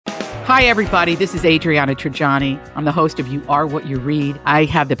Hi, everybody. This is Adriana Trajani. I'm the host of You Are What You Read. I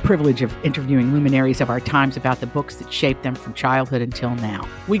have the privilege of interviewing luminaries of our times about the books that shaped them from childhood until now.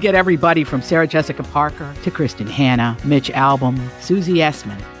 We get everybody from Sarah Jessica Parker to Kristen Hanna, Mitch Albom, Susie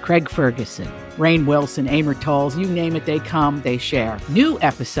Essman, Craig Ferguson, Rainn Wilson, Amor Tolls, you name it, they come, they share. New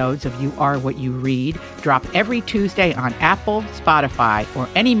episodes of You Are What You Read drop every Tuesday on Apple, Spotify, or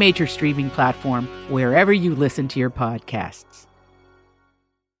any major streaming platform wherever you listen to your podcasts.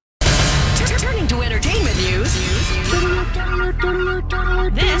 Turning to entertainment news.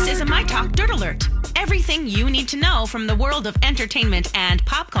 This is a My Talk Dirt Alert. Everything you need to know from the world of entertainment and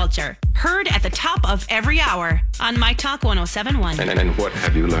pop culture. Heard at the top of every hour on My Talk 107.1. And what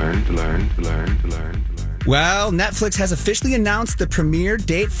have you learned? Well, Netflix has officially announced the premiere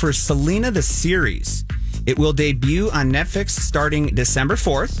date for Selena the series. It will debut on Netflix starting December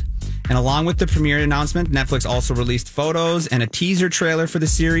 4th. And along with the premiere announcement, Netflix also released photos and a teaser trailer for the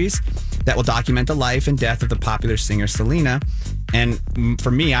series that will document the life and death of the popular singer Selena. And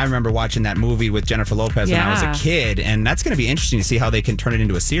for me, I remember watching that movie with Jennifer Lopez when I was a kid, and that's going to be interesting to see how they can turn it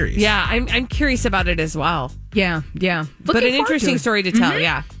into a series. Yeah, I'm curious about it as well. Yeah. But an interesting story to tell,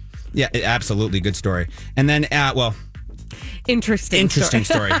 yeah. Yeah, absolutely. Good story. And then, Interesting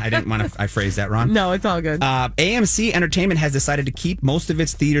story. I phrased that wrong. No, it's all good. AMC Entertainment has decided to keep most of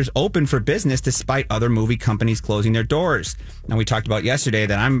its theaters open for business despite other movie companies closing their doors. Now, we talked about yesterday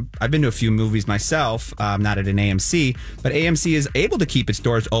that I've been to a few movies myself, not at an AMC, but AMC is able to keep its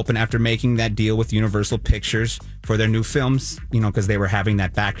doors open after making that deal with Universal Pictures for their new films, because they were having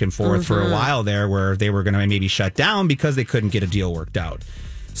that back and forth for a while there where they were going to maybe shut down because they couldn't get a deal worked out.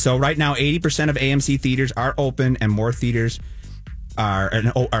 So right now, 80% of AMC theaters are open and more theaters are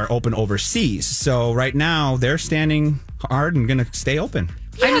open overseas. So right now they're standing hard and going to stay open.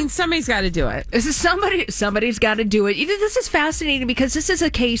 Yeah. I mean, somebody's got to do it. This is somebody's got to do it. This is fascinating because this is a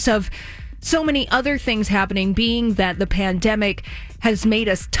case of so many other things happening, being that the pandemic has made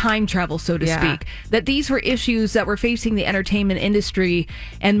us time travel, so to speak. That these were issues that were facing the entertainment industry,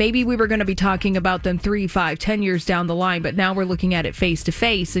 and maybe we were going to be talking about them 3, 5, 10 years down the line, but now we're looking at it face to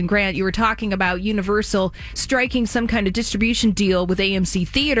face. And Grant, you were talking about Universal striking some kind of distribution deal with AMC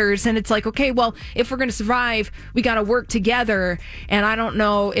theaters, and it's like, okay, well, if we're going to survive, we got to work together. And I don't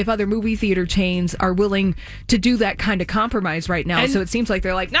know if other movie theater chains are willing to do that kind of compromise right now. And so it seems like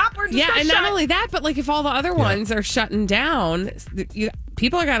they're like, nope, we're just and not only that, but like if all the other ones are shutting down,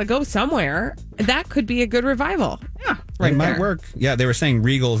 people are got to go somewhere. That could be a good revival. Yeah, right. It might work. Yeah, they were saying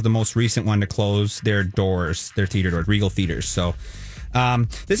Regal is the most recent one to close their doors, their theater doors, Regal Theaters. So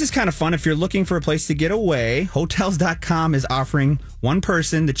this is kind of fun. If you're looking for a place to get away, Hotels.com is offering one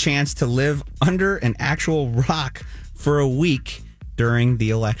person the chance to live under an actual rock for a week during the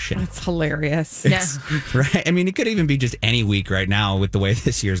election. That's hilarious. Right. I mean, it could even be just any week right now with the way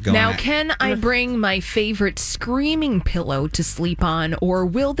this year's going. Now, can I bring my favorite screaming pillow to sleep on, or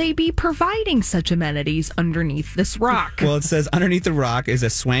will they be providing such amenities underneath this rock? Well, it says underneath the rock is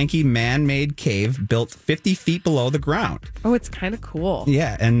a swanky man-made cave built 50 feet below the ground. Oh, it's kind of cool.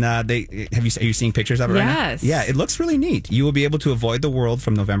 Yeah, and are you seeing pictures of it right now? Yes. Yeah, it looks really neat. You will be able to avoid the world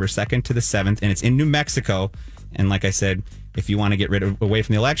from November 2nd to the 7th, and it's in New Mexico. And like I said, if you want to get away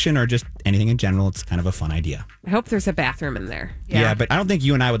from the election or just anything in general, it's kind of a fun idea. I hope there's a bathroom in there. Yeah, but I don't think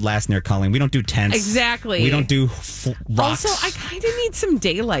you and I would last near Culling. We don't do tents. Exactly. We don't do rocks. Also, I kind of need some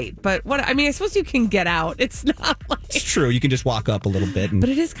daylight, but I suppose you can get out. It's not like... It's true. You can just walk up a little bit. But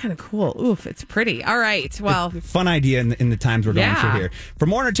it is kind of cool. Oof, it's pretty. All right, well... Fun idea in the times we're going through here. For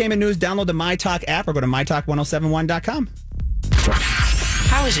more entertainment news, download the MyTalk app or go to mytalk1071.com.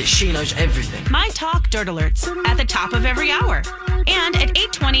 How is it she knows everything? My Talk Dirt Alerts at the top of every hour. And at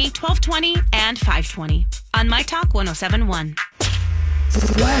 8:20, 12:20, and 5:20 on My Talk 107.1.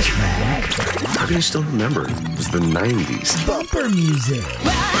 Flashback. How can you still remember? It was the 90s. Bumper music.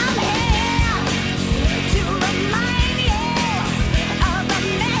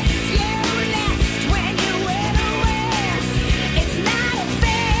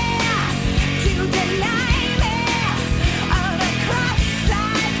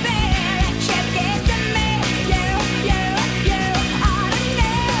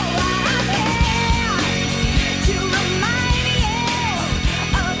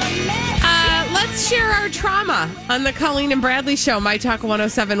 Share our trauma on the Colleen and Bradley Show, My Talk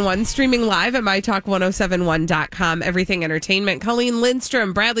 107.1, streaming live at mytalk1071.com. Everything Entertainment. Colleen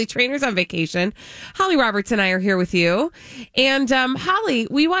Lindstrom, Bradley Trainer's on vacation. Holly Roberts and I are here with you. And Holly,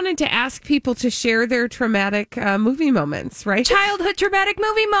 we wanted to ask people to share their traumatic movie moments, right? Childhood traumatic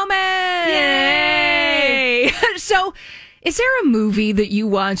movie moment! Yay! So, is there a movie that you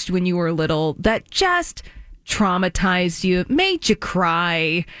watched when you were little that just traumatized you, made you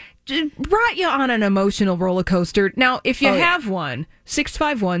cry, brought you on an emotional roller coaster. Now, if you have one,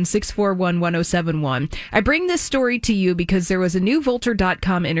 651-641-1071. I bring this story to you because there was a new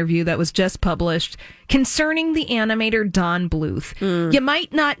Vulture.com interview that was just published concerning the animator Don Bluth. You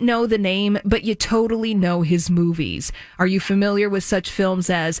might not know the name, but you totally know his movies. Are you familiar with such films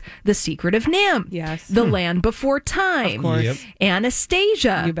as The Secret of Nim? Yes. The Land Before Time. Of course. Yep.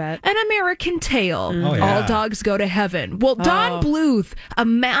 Anastasia. You bet. An American Tale. Oh, yeah. All Dogs Go to Heaven. Well, Don Bluth, a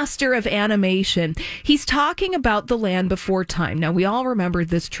master of animation, he's talking about The Land Before Time. Now, we all remember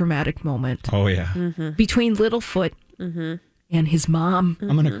this traumatic moment Oh, yeah. between Littlefoot and his mom.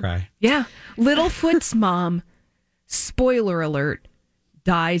 I'm going to cry. Yeah. Littlefoot's mom, spoiler alert,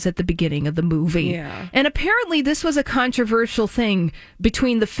 dies at the beginning of the movie. Yeah. And apparently this was a controversial thing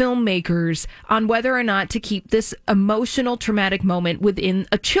between the filmmakers on whether or not to keep this emotional, traumatic moment within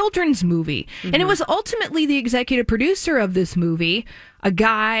a children's movie. And it was ultimately the executive producer of this movie, a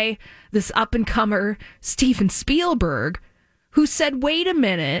guy, this up-and-comer, Steven Spielberg, who said, wait a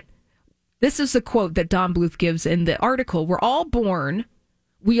minute. This is a quote that Don Bluth gives in the article. We're all born,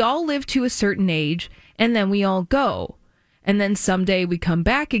 we all live to a certain age, and then we all go. And then someday we come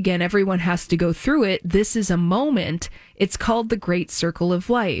back again. Everyone has to go through it. This is a moment. It's called the Great Circle of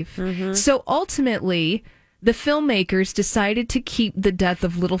Life. So ultimately, the filmmakers decided to keep the death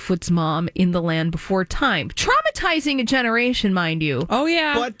of Littlefoot's mom in The Land Before Time. Traumatizing a generation, mind you. Oh,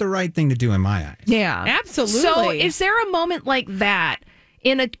 yeah. But the right thing to do in my eyes. Yeah. Absolutely. So is there a moment like that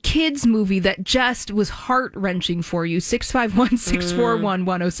in a kid's movie that just was heart-wrenching for you?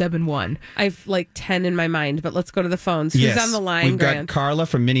 651-641-1071. I've like 10 in my mind, but let's go to the phones. Who's Yes. on the line, We've Grant? got Carla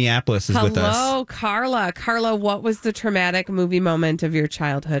from Minneapolis is with us. Hello, Carla. Carla, what was the traumatic movie moment of your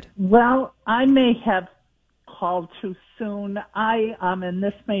childhood? Well, I may have called too soon. And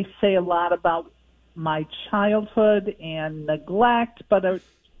this may say a lot about my childhood and neglect, but a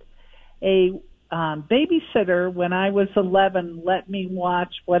babysitter when I was 11 let me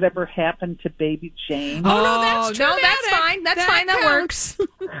watch Whatever Happened to Baby Jane. Oh, no, that's traumatic. that's fine. That's fine. That counts.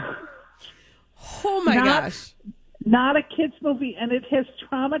 works. Oh, my gosh. Not a kid's movie, and it has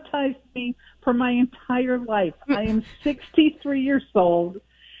traumatized me for my entire life. I am 63 years old.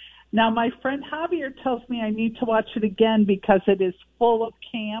 Now, my friend Javier tells me I need to watch it again because it is full of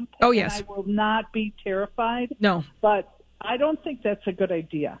camp. Oh, yes. And I will not be terrified. No. But I don't think that's a good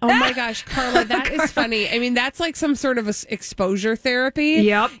idea. Oh my gosh, Carla, that is funny. I mean, that's like some sort of exposure therapy.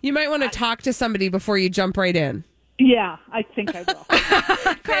 Yep. You might want to talk to somebody before you jump right in. Yeah, I think I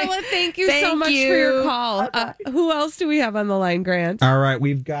will. Carla, thank you so Thank much you. for your call. Who else do we have on the line, Grant? All right,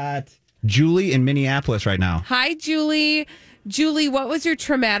 we've got Julie in Minneapolis right now. Hi, Julie. Julie, what was your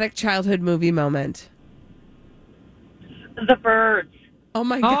traumatic childhood movie moment? The Birds. Oh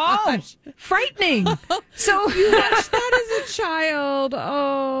my Oh, gosh. frightening. So You watched that as a child.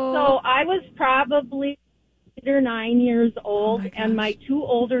 Oh. So I was probably 8 or 9 years old, and my two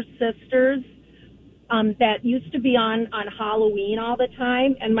older sisters that used to be on Halloween all the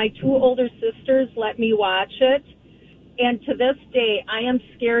time, and my two older sisters let me watch it. And to this day, I am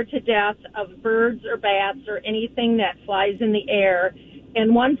scared to death of birds or bats or anything that flies in the air.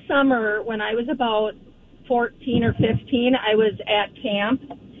 And one summer when I was about 14 or 15, I was at camp,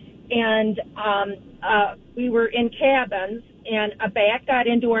 and we were in cabins, and a bat got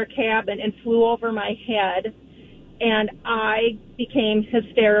into our cabin and flew over my head, and I became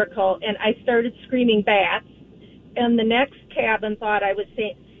hysterical, and I started screaming bats, and the next cabin thought I was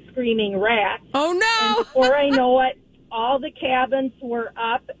screaming rats. Oh, no. And before I know it, all the cabins were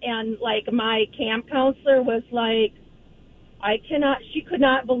up, and like my camp counselor was like, she could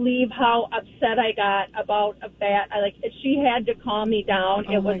not believe how upset I got about a bat. She had to calm me down.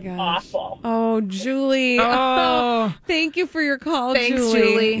 Oh it was my gosh. awful. Oh, Julie. Oh. Thank you for your call, Thanks, Julie.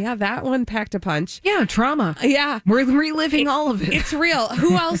 Julie. Yeah, that one packed a punch. yeah, trauma. Yeah. We're reliving all of it. It's real.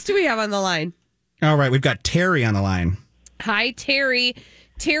 Who else do we have on the line? All right, we've got Terry on the line. Hi, Terry.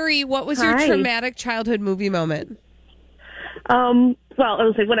 Terry, what was your Hi. traumatic childhood movie moment? Well, I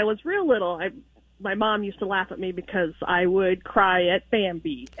was like, when I was real little, my mom used to laugh at me because I would cry at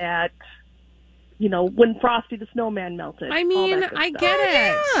Bambi, at, when Frosty the Snowman melted. I all mean, that good I stuff. get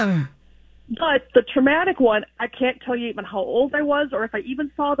it. Yeah. But the traumatic one, I can't tell you even how old I was or if I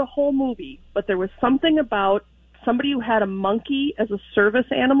even saw the whole movie, but there was something about somebody who had a monkey as a service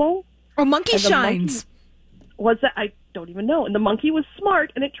animal. Oh, Monkey And the Shines. Was that? I don't even know. And the monkey was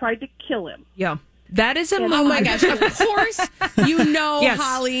smart, and it tried to kill him. Yeah. That is a movie. Oh my gosh! Of course, you know Yes.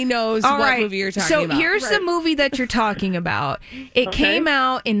 Holly knows All what right. movie you're talking so about. here's the movie that you're talking about. It came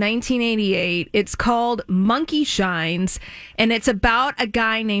out in 1988. It's called Monkey Shines, and it's about a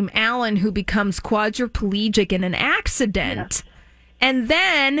guy named Alan who becomes quadriplegic in an accident. And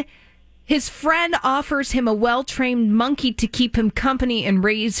then His friend offers him a well-trained monkey to keep him company and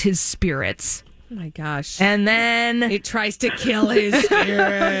raise his spirits. Oh my gosh. And then it tries to kill his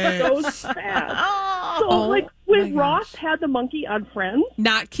spirit. So sad. So, like, when Ross had the monkey on Friends.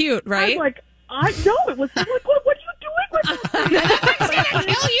 Not cute, right? I was like, I know. It was like, what are you doing with that? It's going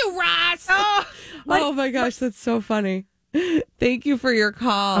to kill you, Ross. Oh, my gosh. That's so funny. Thank you for your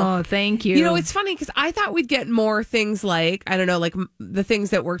call. Oh, thank you. You know, it's funny because I thought we'd get more things like, I don't know, like the things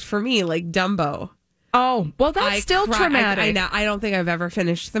that worked for me, like Dumbo. Oh, well, that's still traumatic. I don't think I've ever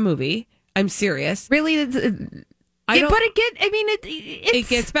finished the movie. I'm serious. Really? It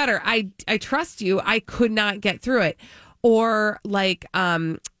gets better. I trust you. I could not get through it. Or like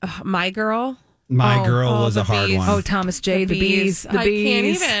My Girl. My Girl was a hard one. Oh, Thomas J. The Bees. The Bees. I can't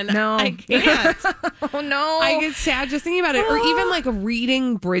even. No. I can't. Oh, no. I get sad just thinking about it. Or even like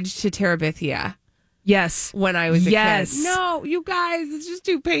reading Bridge to Terabithia. Yes. When I was a kid. No, you guys, it's just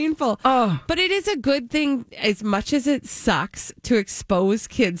too painful. Oh. But it is a good thing, as much as it sucks, to expose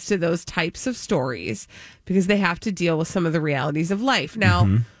kids to those types of stories because they have to deal with some of the realities of life.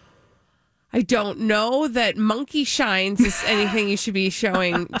 Now, I don't know that Monkey Shines is anything you should be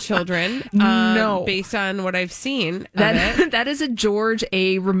showing children. No. Based on what I've seen. That is a George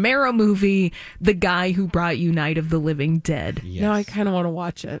A. Romero movie, the guy who brought you Night of the Living Dead. Yes. Now I kind of want to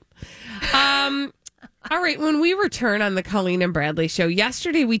watch it. All right, when we return on the Colleen and Bradley show,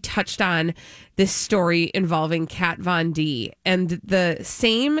 yesterday we touched on this story involving Kat Von D and the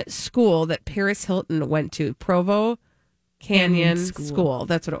same school that Paris Hilton went to, Provo Canyon School.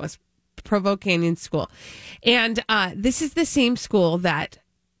 That's what it was, Provo Canyon School. And this is the same school that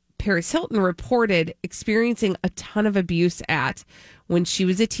Paris Hilton reported experiencing a ton of abuse at when she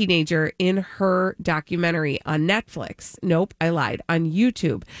was a teenager in her documentary on Netflix. Nope, I lied. On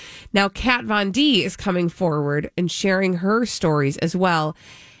YouTube. Now, Kat Von D is coming forward and sharing her stories as well.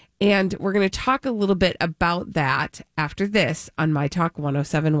 And we're going to talk a little bit about that after this on My Talk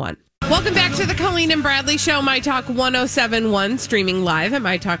 1071. Welcome back to the Colleen and Bradley Show, My Talk 1071, streaming live at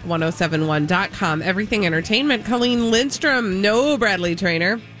MyTalk1071.com. Everything Entertainment. Colleen Lindstrom, no Bradley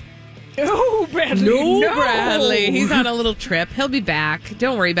Trainer. No, Bradley. No, Bradley. He's on a little trip. He'll be back.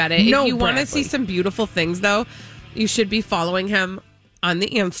 Don't worry about it. No, if you want to Bradley. see some beautiful things, though, you should be following him on the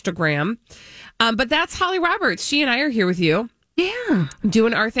Instagram. But that's Holly Roberts. She and I are here with you. Yeah.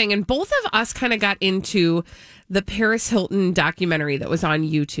 Doing our thing. And both of us kind of got into the Paris Hilton documentary that was on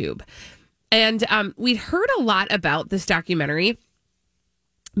YouTube. And we'd heard a lot about this documentary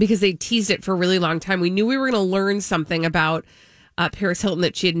because they teased it for a really long time. We knew we were going to learn something about Paris Hilton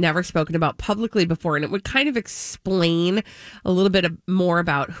that she had never spoken about publicly before. And it would kind of explain a little bit more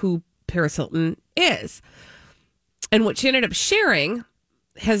about who Paris Hilton is. And what she ended up sharing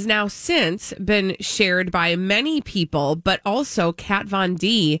has now since been shared by many people, but also Kat Von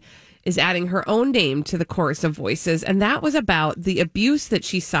D is adding her own name to the chorus of voices. And that was about the abuse that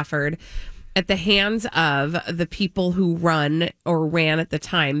she suffered at the hands of the people who ran at the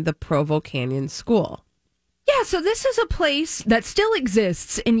time the Provo Canyon School. Yeah, so this is a place that still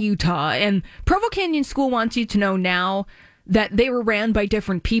exists in Utah, and Provo Canyon School wants you to know now that they were ran by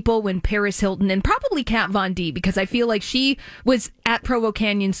different people when Paris Hilton and probably Kat Von D, because I feel like she was at Provo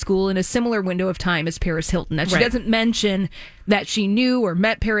Canyon School in a similar window of time as Paris Hilton. Now, she doesn't mention that she knew or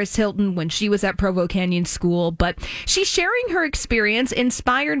met Paris Hilton when she was at Provo Canyon School, but she's sharing her experience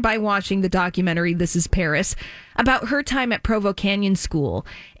inspired by watching the documentary This Is Paris about her time at Provo Canyon School.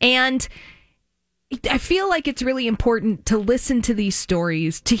 And I feel like it's really important to listen to these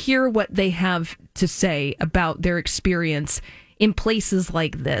stories, to hear what they have to say about their experience in places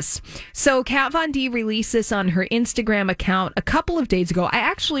like this. So Kat Von D released this on her Instagram account a couple of days ago. I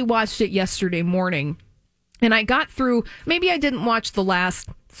actually watched it yesterday morning, and I got through, maybe I didn't watch the last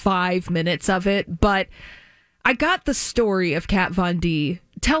 5 minutes of it, but I got the story of Kat Von D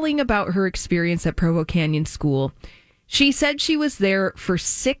telling about her experience at Provo Canyon School. She said she was there for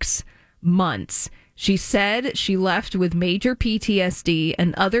 6 months. She said she left with major PTSD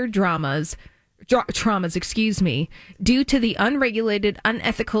and other traumas, due to the unregulated,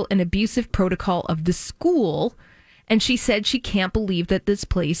 unethical, and abusive protocol of the school. And she said she can't believe that this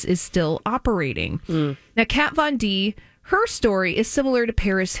place is still operating. Now, Kat Von D, her story is similar to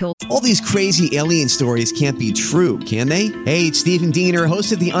Paris Hilton. All these crazy alien stories can't be true, can they? Hey, it's Stephen Diener,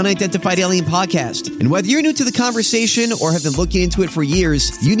 host of the Unidentified Alien Podcast. And whether you're new to the conversation or have been looking into it for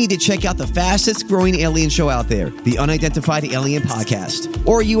years, you need to check out the fastest growing alien show out there, the Unidentified Alien Podcast,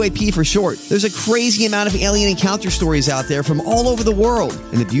 or UAP for short. There's a crazy amount of alien encounter stories out there from all over the world.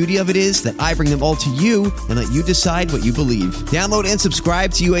 And the beauty of it is that I bring them all to you and let you decide what you believe. Download and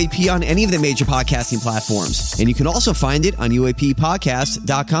subscribe to UAP on any of the major podcasting platforms. And you can also find it on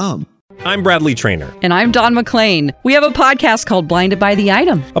UAPpodcast.com. I'm Bradley Trainer. And I'm Don McClain. We have a podcast called Blinded by the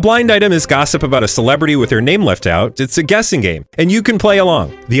Item. A blind item is gossip about a celebrity with their name left out. It's a guessing game, and you can play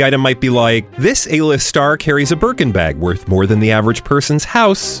along. The item might be like, this A-list star carries a Birkin bag worth more than the average person's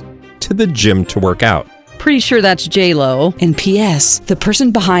house to the gym to work out. Pretty sure that's J-Lo. And P.S. the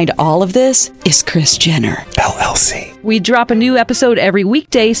person behind all of this is Kris Jenner, LLC. We drop a new episode every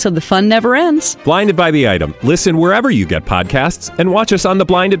weekday so the fun never ends. Blinded by the Item. Listen wherever you get podcasts and watch us on the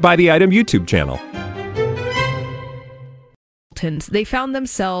Blinded by the Item YouTube channel. They found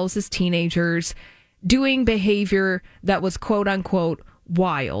themselves as teenagers doing behavior that was quote unquote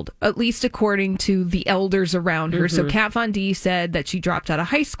wild, at least according to the elders around her. So Kat Von D said that she dropped out of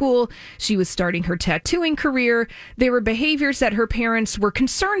high school. She was starting her tattooing career. They were behaviors that her parents were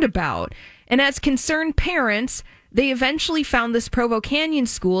concerned about. And as concerned parents, they eventually found this Provo Canyon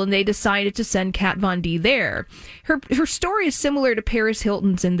school and they decided to send Kat Von D there. Her story is similar to Paris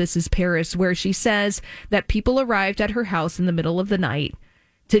Hilton's in This Is Paris, where she says that people arrived at her house in the middle of the night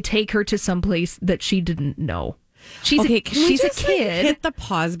to take her to someplace that she didn't know. She's a kid. Hit the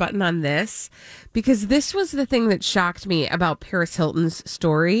pause button on this, because this was the thing that shocked me about Paris Hilton's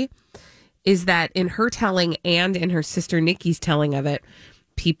story, is that in her telling and in her sister Nikki's telling of it,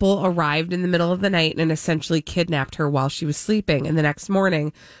 people arrived in the middle of the night and essentially kidnapped her while she was sleeping. And the next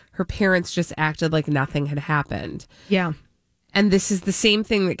morning, her parents just acted like nothing had happened. Yeah. And this is the same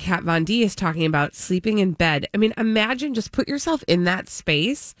thing that Kat Von D is talking about, sleeping in bed. I mean, imagine, just put yourself in that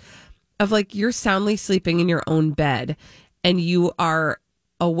space of like you're soundly sleeping in your own bed and you are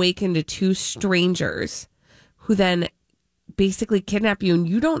awakened to two strangers who then basically kidnap you and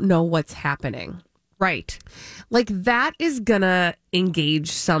you don't know what's happening. Right. Like that is gonna engage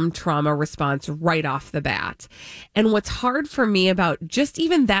some trauma response right off the bat. And what's hard for me about just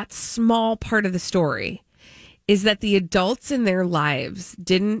even that small part of the story is that the adults in their lives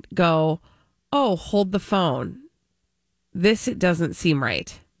didn't go, oh, hold the phone. It doesn't seem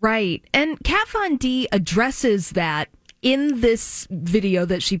right. Right. And Kat Von D addresses that in this video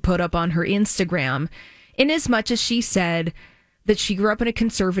that she put up on her Instagram, in as much as she said that she grew up in a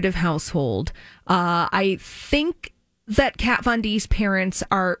conservative household. I think that Kat Von D's parents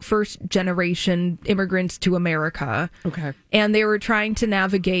are first generation immigrants to America. Okay. And they were trying to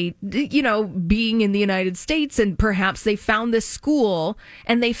navigate, being in the United States, and perhaps they found this school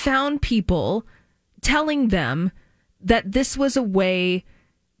and they found people telling them that this was a way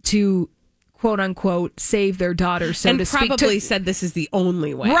to quote unquote save their daughter, so to speak. And probably said this is the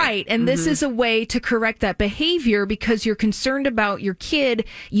only way. Right. And this is a way to correct that behavior because you're concerned about your kid.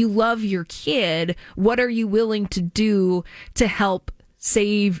 You love your kid. What are you willing to do to help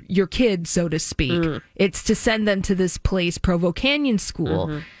save your kid, so to speak? It's to send them to this place, Provo Canyon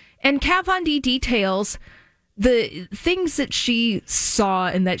School. And Kat Von D details the things that she saw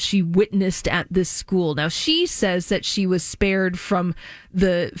and that she witnessed at this school. Now, she says that she was spared from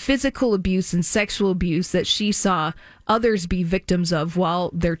the physical abuse and sexual abuse that she saw others be victims of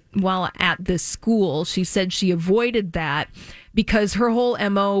while at this school. She said she avoided that because her whole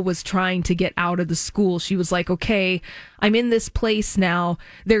MO was trying to get out of the school. She was like, okay, I'm in this place now.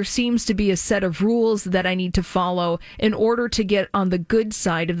 There seems to be a set of rules that I need to follow in order to get on the good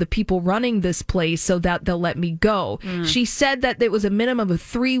side of the people running this place so that they'll let me go. She said that it was a minimum of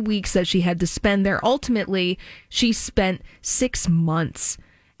 3 weeks that she had to spend there. Ultimately, she spent 6 months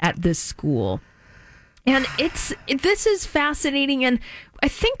at this school. And this is fascinating. And I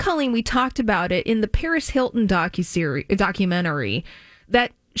think, Colleen, we talked about it in the Paris Hilton documentary,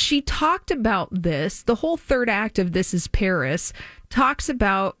 that she talked about this. The whole third act of This Is Paris talks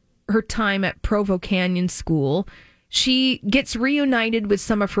about her time at Provo Canyon School. She gets reunited with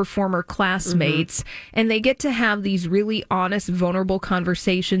some of her former classmates, and they get to have these really honest, vulnerable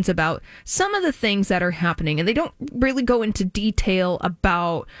conversations about some of the things that are happening. And they don't really go into detail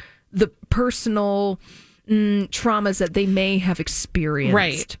about the personal traumas that they may have experienced.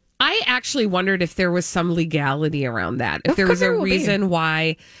 Right. I actually wondered if there was some legality around that. If there was a reason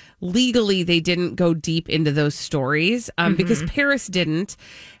why legally they didn't go deep into those stories. Because Paris didn't.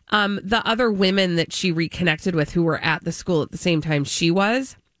 The other women that she reconnected with who were at the school at the same time she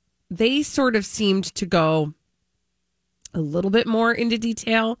was, they sort of seemed to go a little bit more into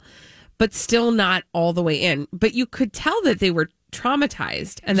detail, but still not all the way in. But you could tell that they were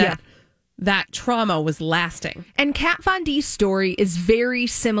traumatized and that trauma was lasting. And Kat Von D's story is very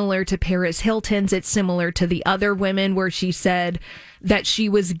similar to Paris Hilton's. It's similar to the other women where she said that she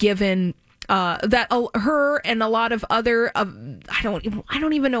was given that her and a lot of other I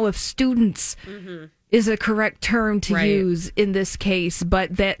don't even know if students is a correct term to use in this case,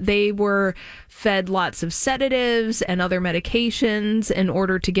 but that they were fed lots of sedatives and other medications in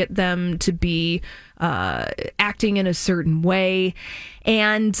order to get them to be acting in a certain way.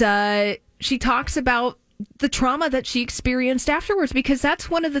 And she talks about the trauma that she experienced afterwards, because that's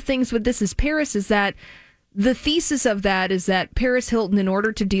one of the things with This Is Paris, is that the thesis of that is that Paris Hilton, in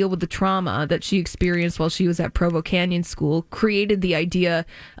order to deal with the trauma that she experienced while she was at Provo Canyon School, created the idea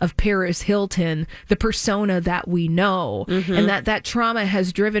of Paris Hilton, the persona that we know, and that trauma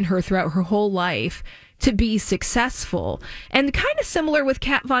has driven her throughout her whole life to be successful. And kind of similar with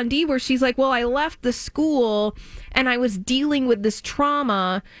Kat Von D, where she's like, well, I left the school and I was dealing with this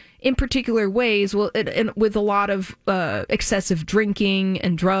trauma in particular ways, with a lot of excessive drinking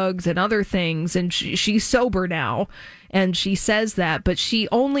and drugs and other things. And she's sober now, and she says that, but she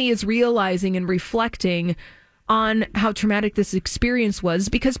only is realizing and reflecting on how traumatic this experience was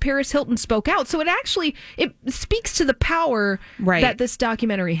because Paris Hilton spoke out. So it speaks to the power that this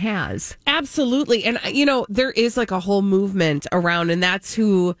documentary has. Absolutely. And, there is like a whole movement around, and that's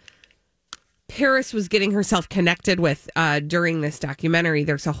who Paris was getting herself connected with during this documentary.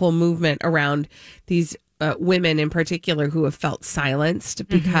 There's a whole movement around these women in particular who have felt silenced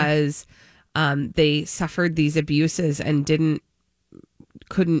because they suffered these abuses and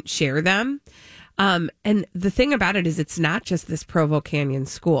couldn't share them. And the thing about it is, it's not just this Provo Canyon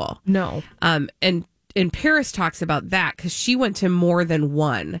school. No. And Paris talks about that because she went to more than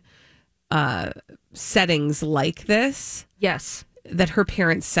one settings like this. Yes. That her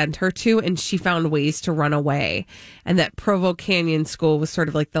parents sent her to, and she found ways to run away, and that Provo Canyon School was sort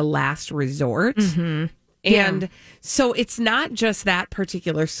of like the last resort. And so it's not just that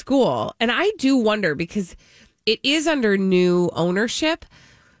particular school. And I do wonder, because it is under new ownership,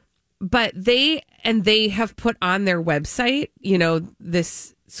 but they have put on their website,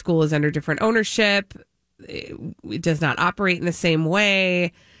 this school is under different ownership. It does not operate in the same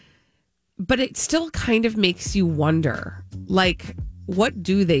way. But it still kind of makes you wonder, like, what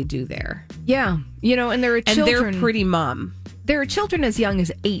do they do there? Yeah. And there are children. And they're pretty mum. There are children as young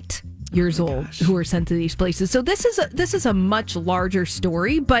as 8 years old who are sent to these places. So this is a much larger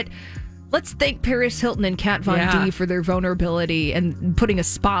story, but let's thank Paris Hilton and Kat Von D for their vulnerability and putting a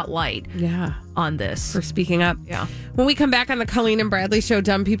spotlight on this. For speaking up. Yeah. When we come back on the Colleen and Bradley Show,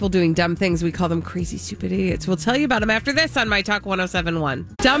 dumb people doing dumb things, we call them crazy, stupid idiots. We'll tell you about them after this on My Talk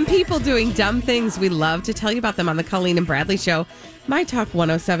 1071. Dumb people doing dumb things. We love to tell you about them on the Colleen and Bradley Show. My Talk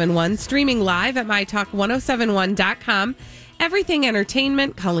 1071, streaming live at mytalk1071.com. Everything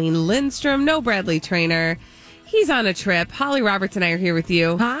Entertainment, Colleen Lindstrom, no Bradley Trainer. He's on a trip. Holly Roberts and I are here with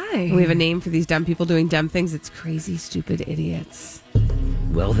you. Hi. We have a name for these dumb people doing dumb things. It's crazy, stupid idiots.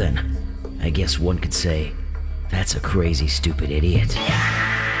 Well then, I guess one could say that's a crazy, stupid idiot.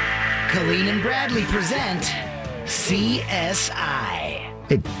 Colleen and Bradley present CSI.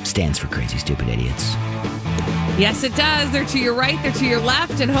 It stands for Crazy, Stupid Idiots. Yes, it does. They're to your right, they're to your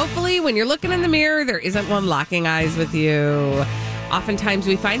left, and hopefully when you're looking in the mirror, there isn't one locking eyes with you. Oftentimes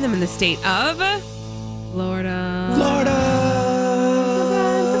we find them in the state of Florida. Sometimes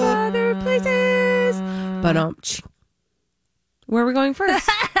some other places. But where are we going first?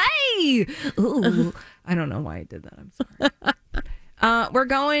 Hey! Ooh. I don't know why I did that. I'm sorry. We're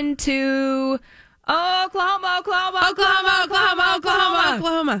going to Oklahoma.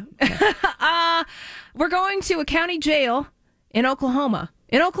 We're going to a county jail in Oklahoma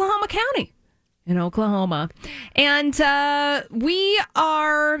County, in Oklahoma. And we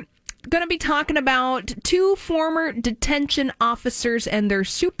are going to be talking about 2 former detention officers and their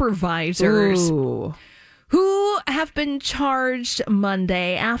supervisors. Ooh. Who have been charged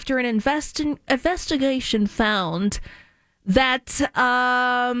Monday after an investigation found that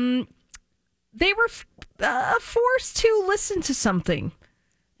they were forced to listen to something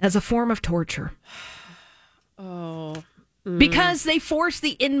as a form of torture. Because they forced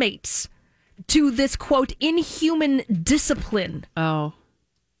the inmates to this, quote, inhuman discipline.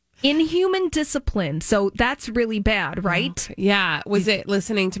 Inhuman discipline. So that's really bad, right? Yeah. Was it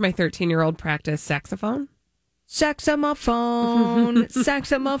listening to my 13-year-old practice saxophone? Saxophone.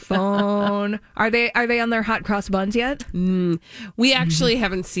 Are they on their hot cross buns yet? We actually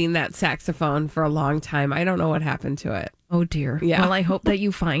haven't seen that saxophone for a long time. I don't know what happened to it. Oh, dear. Yeah. Well, I hope that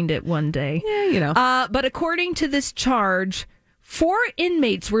you find it one day. Yeah, But according to this charge, 4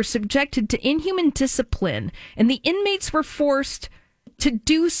 inmates were subjected to inhuman discipline, and the inmates were forced to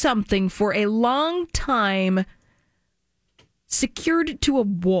do something for a long time, secured to a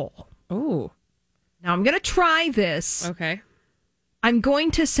wall. Oh. Now, I'm going to try this. Okay. I'm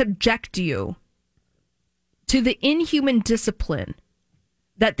going to subject you to the inhuman discipline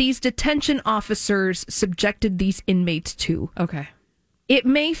that these detention officers subjected these inmates to. Okay. It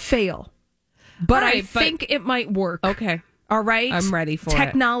may fail, but Right, I think it might work. Okay. All right? I'm ready for it.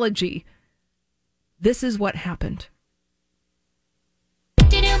 Technology. This is what happened.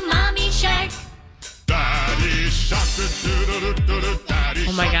 Mommy Shark.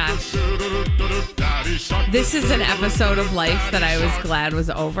 Oh my gosh. This is an episode of life that I was glad was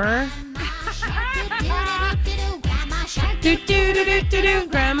over.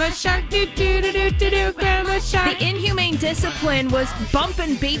 Grandma Shark, Grandma Shark. The inhumane discipline was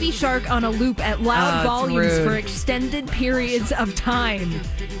bumping Baby Shark on a loop at loud Oh, volumes rude. for extended periods of time.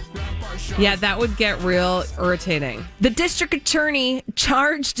 Yeah, that would get real irritating. The district attorney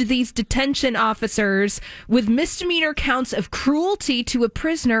charged these detention officers with misdemeanor counts of cruelty to a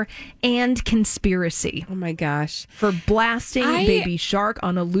prisoner and conspiracy. Oh my gosh. For blasting Baby Shark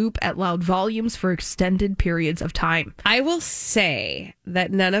on a loop at loud volumes for extended periods of time. I will say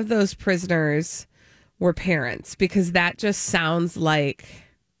that none of those prisoners were parents because that just sounds like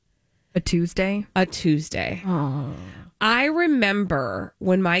a Tuesday. A Tuesday. Oh. I remember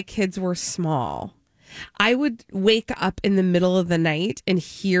when my kids were small, I would wake up in the middle of the night and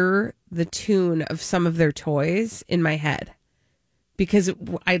hear the tune of some of their toys in my head because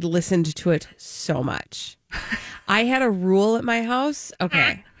I'd listened to it so much. I had a rule at my house.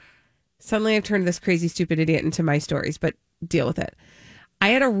 Okay. Suddenly I've turned this crazy, stupid idiot into my stories, but deal with it. I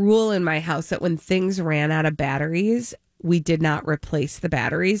had a rule in my house that when things ran out of batteries, we did not replace the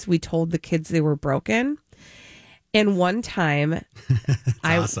batteries. We told the kids they were broken. And one time,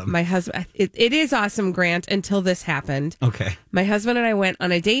 awesome. My husband, it is awesome, Grant, until this happened. Okay. My husband and I went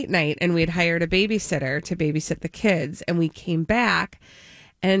on a date night and we'd hired a babysitter to babysit the kids. And we came back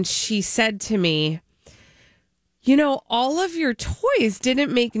and she said to me, you know, all of your toys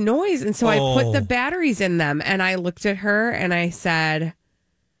didn't make noise. And so I put the batteries in them. And I looked at her and I said,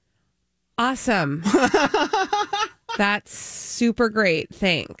 awesome. That's super great.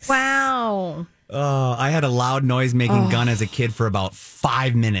 Thanks. Wow. I had a loud noise-making gun as a kid for about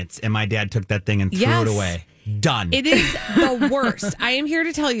 5 minutes, and my dad took that thing and threw it away. Done. It is the worst. I am here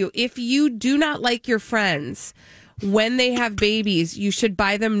to tell you, if you do not like your friends when they have babies, you should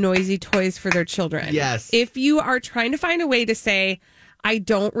buy them noisy toys for their children. Yes. If you are trying to find a way to say, I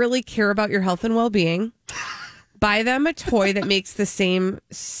don't really care about your health and well-being, buy them a toy that makes the same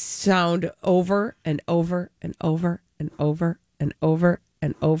sound over and over and over and over and over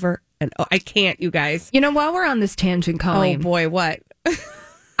and over. And I can't, you guys. You know, while we're on this tangent, Colleen. Oh, boy, what?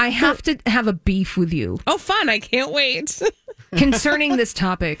 I have to have a beef with you. Oh, fun. I can't wait. Concerning this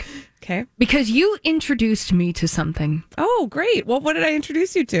topic. Okay. Because you introduced me to something. Oh, great. Well, what did I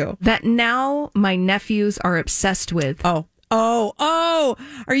introduce you to? That now my nephews are obsessed with. Oh.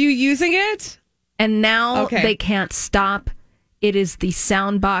 Are you using it? And now they can't stop. It is the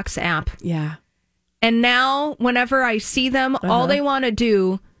Soundbox app. Yeah. And now whenever I see them, all they want to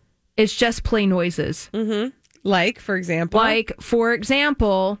do is just play noises. Mm-hmm. Like, for example? I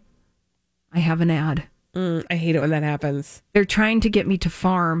have an ad. I hate it when that happens. They're trying to get me to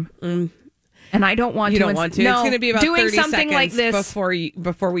farm. And I don't want to. You don't want to. No, it's going to be about doing 30 something seconds like this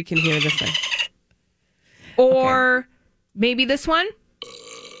before we can hear this thing. Or maybe this one.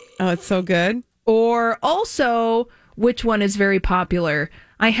 Oh, it's so good. Or also, which one is very popular?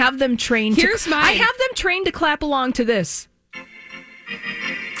 I have them trained. Here's mine. I have them trained to clap along to this.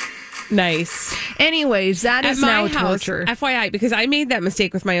 Nice. Anyways, that is now torture. FYI, because I made that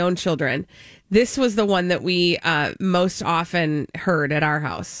mistake with my own children. This was the one that we most often heard at our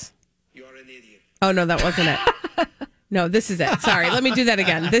house. You're an idiot. Oh, no, that wasn't it. No, this is it. Sorry, let me do that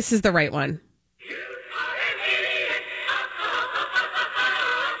again. This is the right one.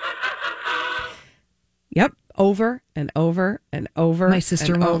 Yep. Over and over and over. My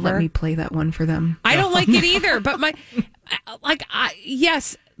sister and won't over. let me play that one for them. I don't like it either, but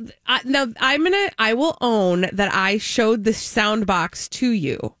yes. Now I will own that I showed the sound box to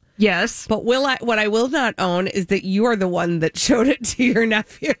you. Yes. But what I will not own is that you are the one that showed it to your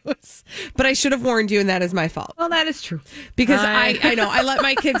nephews. But I should have warned you, and that is my fault. Well, that is true. Because I know, I let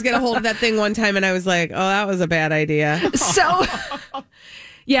my kids get a hold of that thing one time, and I was like, oh, that was a bad idea. So,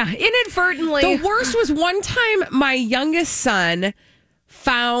 yeah, inadvertently. The worst was one time my youngest son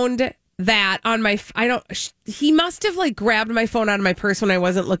found that on my, he must have like grabbed my phone out of my purse when I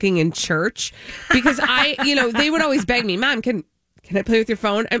wasn't looking in church. Because they would always beg me, Mom, can I play with your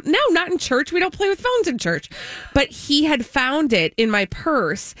phone? No, not in church. We don't play with phones in church. But he had found it in my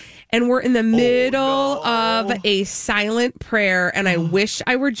purse, and we're in the middle of a silent prayer, and I wish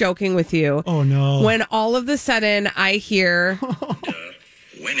I were joking with you. Oh, no. When all of a sudden I hear...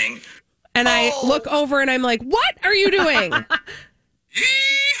 Winning. And I look over and I'm like, what are you doing?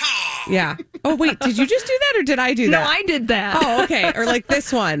 Yeah. Oh, wait, did you just do that or did I do that? No, I did that. Oh, okay. Or like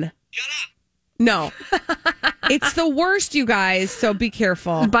this one. No. It's the worst, you guys, so be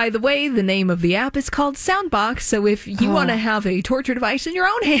careful. By the way, the name of the app is called Soundbox, so if you want to have a torture device in your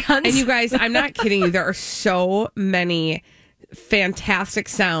own hands. And you guys, I'm not kidding you, there are so many fantastic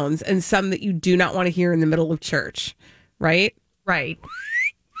sounds and some that you do not want to hear in the middle of church, right? Right.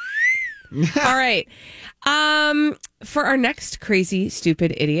 All right. For our next crazy,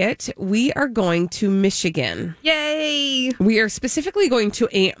 stupid idiot, we are going to Michigan. Yay! We are specifically going to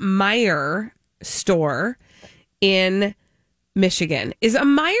a Meijer store in Michigan. Is a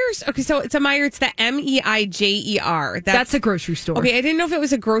Meijer's... Okay, so it's a Meijer. It's the Meijer. That's a grocery store. Okay, I didn't know if it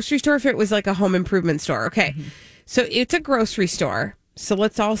was a grocery store, if it was like a home improvement store. Okay, so it's a grocery store. So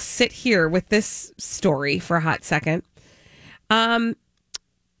let's all sit here with this story for a hot second.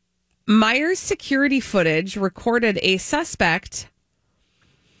 Meijer's security footage recorded a suspect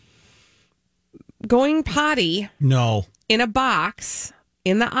going potty in a box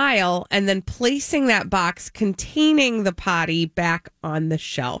in the aisle and then placing that box containing the potty back on the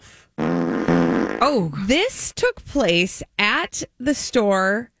shelf. Oh. This took place at the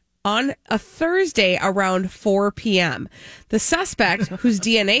store on a Thursday around 4 p.m. The suspect, whose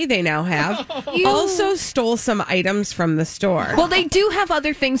DNA they now have, also stole some items from the store. Well, they do have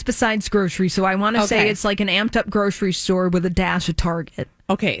other things besides grocery, so I want to say it's like an amped up grocery store with a dash of Target.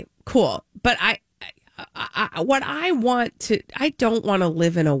 Okay, cool. But I don't want to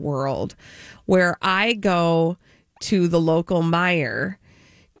live in a world where I go to the local Meijer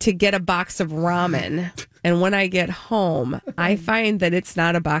to get a box of ramen, and when I get home, I find that it's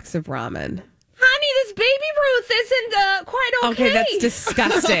not a box of ramen. Honey, this Baby Ruth isn't quite okay. Okay, that's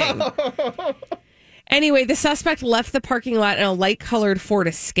disgusting. Anyway, the suspect left the parking lot in a light-colored Ford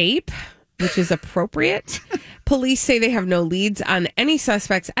Escape, which is appropriate. Police say they have no leads on any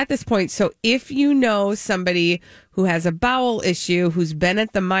suspects at this point. So if you know somebody who has a bowel issue, who's been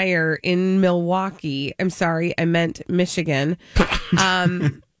at the Meijer in Milwaukee, I'm sorry, I meant Michigan,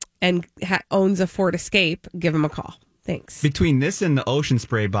 and owns a Ford Escape, give him a call. Thanks. Between this and the ocean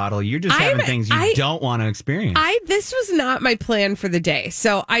spray bottle, you're just having things you don't want to experience. This was not my plan for the day.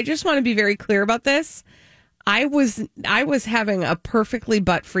 So I just want to be very clear about this. I was having a perfectly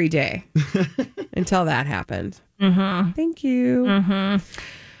butt-free day until that happened. Mm-hmm. Thank you. Mm-hmm.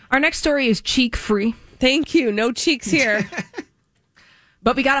 Our next story is cheek-free. Thank you. No cheeks here.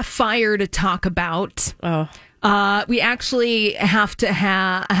 But we got a fire to talk about. Oh. We actually have to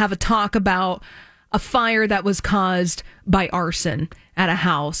have a talk about a fire that was caused by arson at a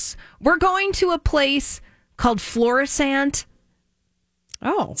house. We're going to a place called Florissant.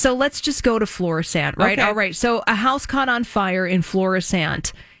 Oh. So let's just go to Florissant, right? Okay. All right. So a house caught on fire in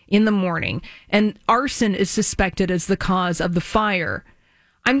Florissant in the morning, and arson is suspected as the cause of the fire.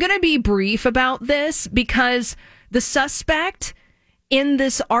 I'm going to be brief about this because the suspect in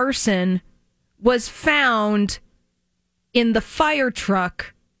this arson was found in the fire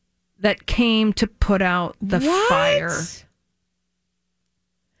truck that came to put out the fire.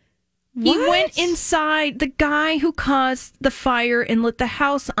 He went inside. The guy who caused the fire and lit the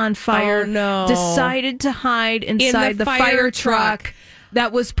house on fire decided to hide inside the fire truck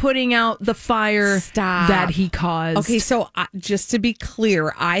that was putting out the fire that he caused. Okay, so just to be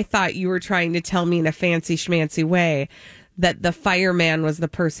clear, I thought you were trying to tell me in a fancy schmancy way that the fireman was the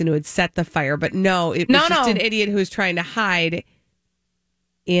person who had set the fire, but no, it was just an idiot who was trying to hide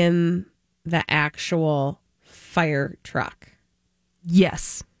in the actual fire truck.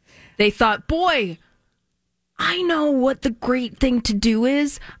 Yes. They thought, boy, I know what the great thing to do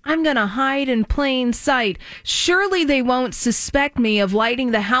is. I'm going to hide in plain sight. Surely they won't suspect me of lighting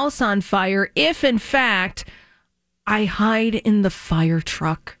the house on fire if, in fact, I hide in the fire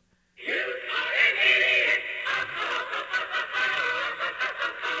truck.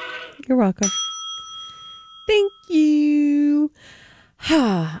 You're welcome. Thank you.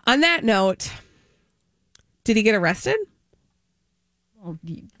 On that note, did he get arrested? Well,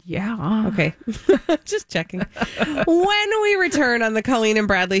 yeah. Okay. Just checking. When we return on the Colleen and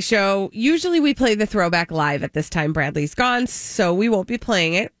Bradley show, usually we play the throwback live at this time. Bradley's gone, so we won't be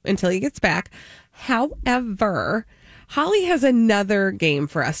playing it until he gets back. However, Holly has another game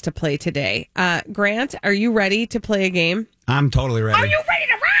for us to play today. Grant, are you ready to play a game? I'm totally ready. Are you ready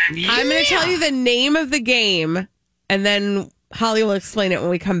to rock? Yeah. I'm going to tell you the name of the game, and then Holly will explain it when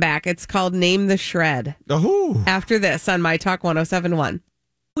we come back. It's called Name the Shred. Oh. After this on My Talk 107.1.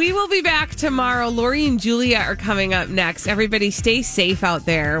 We will be back tomorrow. Lori and Julia are coming up next. Everybody stay safe out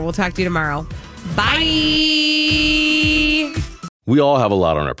there. We'll talk to you tomorrow. Bye. We all have a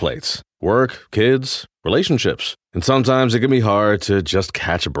lot on our plates. Work, kids, relationships. And sometimes it can be hard to just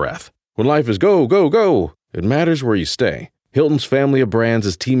catch a breath. When life is go, go, go, it matters where you stay. Hilton's family of brands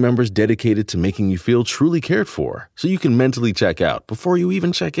has team members dedicated to making you feel truly cared for, so you can mentally check out before you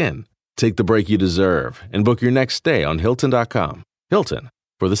even check in. Take the break you deserve and book your next stay on Hilton.com. Hilton,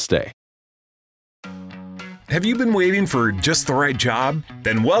 for the stay. Have you been waiting for just the right job?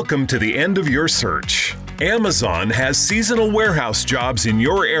 Then welcome to the end of your search. Amazon has seasonal warehouse jobs in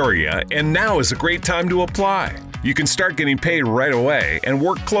your area, and now is a great time to apply. You can start getting paid right away and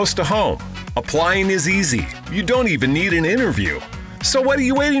work close to home. Applying is easy. You don't even need an interview. So what are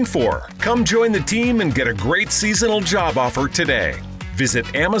you waiting for? Come join the team and get a great seasonal job offer today.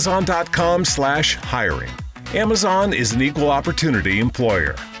 Visit Amazon.com/hiring. Amazon is an equal opportunity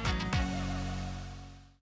employer.